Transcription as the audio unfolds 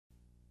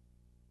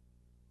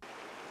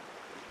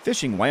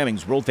Fishing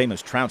Wyoming's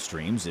world-famous trout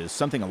streams is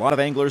something a lot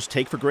of anglers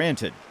take for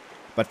granted.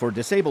 But for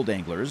disabled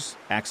anglers,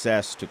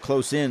 access to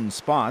close-in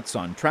spots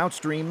on trout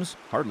streams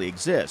hardly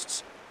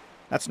exists.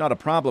 That's not a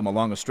problem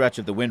along a stretch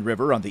of the Wind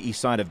River on the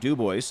east side of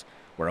Dubois,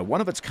 where a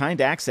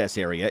one-of-its-kind access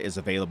area is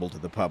available to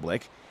the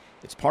public.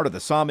 It's part of the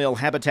Sawmill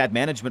Habitat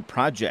Management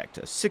Project,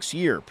 a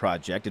 6-year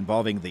project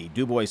involving the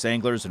Dubois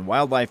Anglers and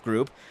Wildlife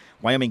Group,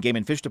 Wyoming Game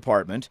and Fish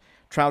Department,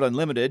 Trout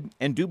Unlimited,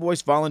 and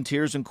Dubois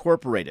Volunteers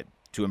Incorporated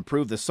to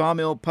improve the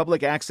Sawmill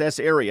public access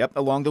area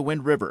along the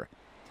Wind River.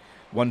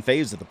 One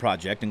phase of the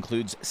project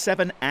includes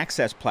 7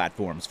 access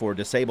platforms for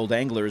disabled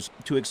anglers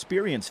to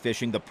experience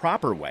fishing the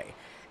proper way,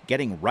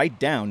 getting right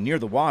down near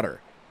the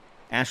water.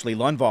 Ashley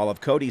Lundvall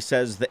of Cody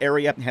says the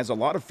area has a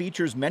lot of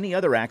features many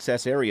other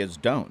access areas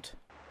don't.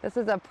 This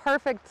is a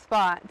perfect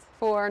spot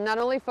for not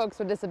only folks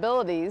with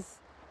disabilities,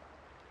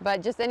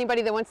 but just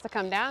anybody that wants to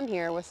come down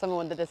here with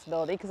someone with a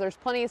disability, because there's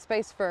plenty of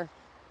space for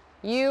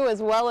you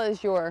as well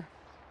as your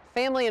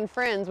family and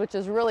friends, which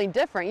is really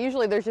different.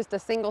 Usually there's just a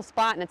single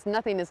spot and it's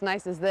nothing as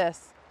nice as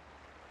this.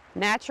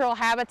 Natural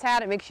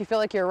habitat, it makes you feel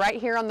like you're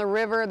right here on the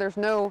river. There's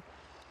no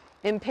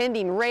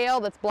impending rail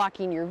that's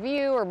blocking your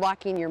view or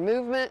blocking your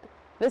movement.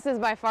 This is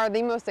by far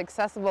the most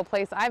accessible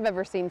place I've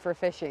ever seen for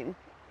fishing.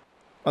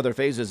 Other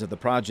phases of the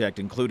project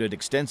included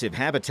extensive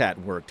habitat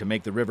work to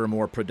make the river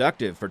more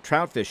productive for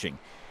trout fishing,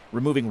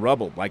 removing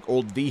rubble like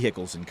old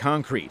vehicles and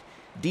concrete,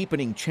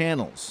 deepening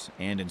channels,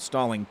 and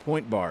installing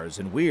point bars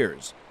and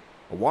weirs.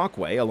 A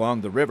walkway along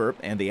the river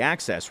and the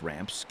access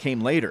ramps came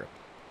later.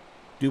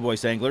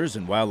 Dubois Anglers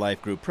and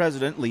Wildlife Group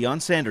President Leon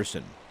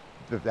Sanderson.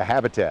 The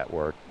habitat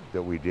work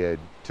that we did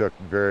took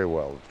very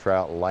well. The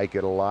trout like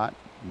it a lot.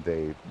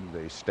 They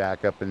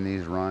stack up in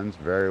these runs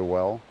very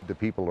well. The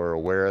people are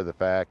aware of the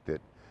fact that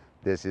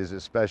this is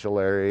a special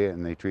area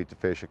and they treat the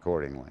fish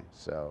accordingly.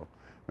 So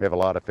we have a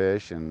lot of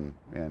fish and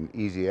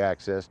easy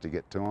access to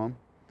get to them.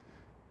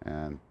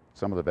 And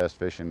some of the best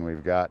fishing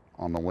we've got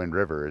on the Wind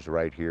River is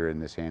right here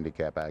in this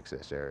handicap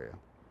access area.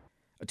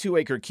 A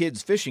 2-acre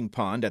kids fishing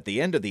pond at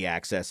the end of the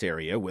access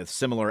area with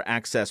similar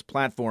access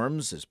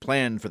platforms is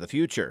planned for the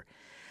future.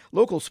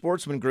 Local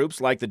sportsman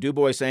groups like the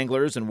Dubois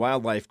Anglers and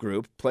Wildlife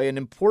Group play an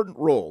important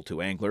role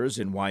to anglers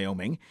in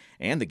Wyoming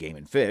and the Game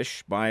and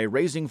Fish by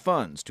raising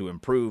funds to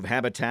improve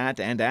habitat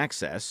and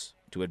access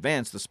to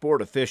advance the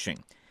sport of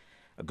fishing.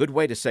 A good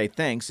way to say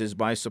thanks is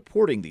by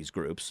supporting these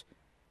groups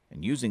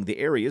and using the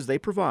areas they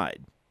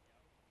provide.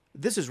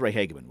 This is Ray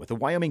Hageman with the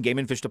Wyoming Game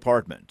and Fish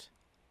Department.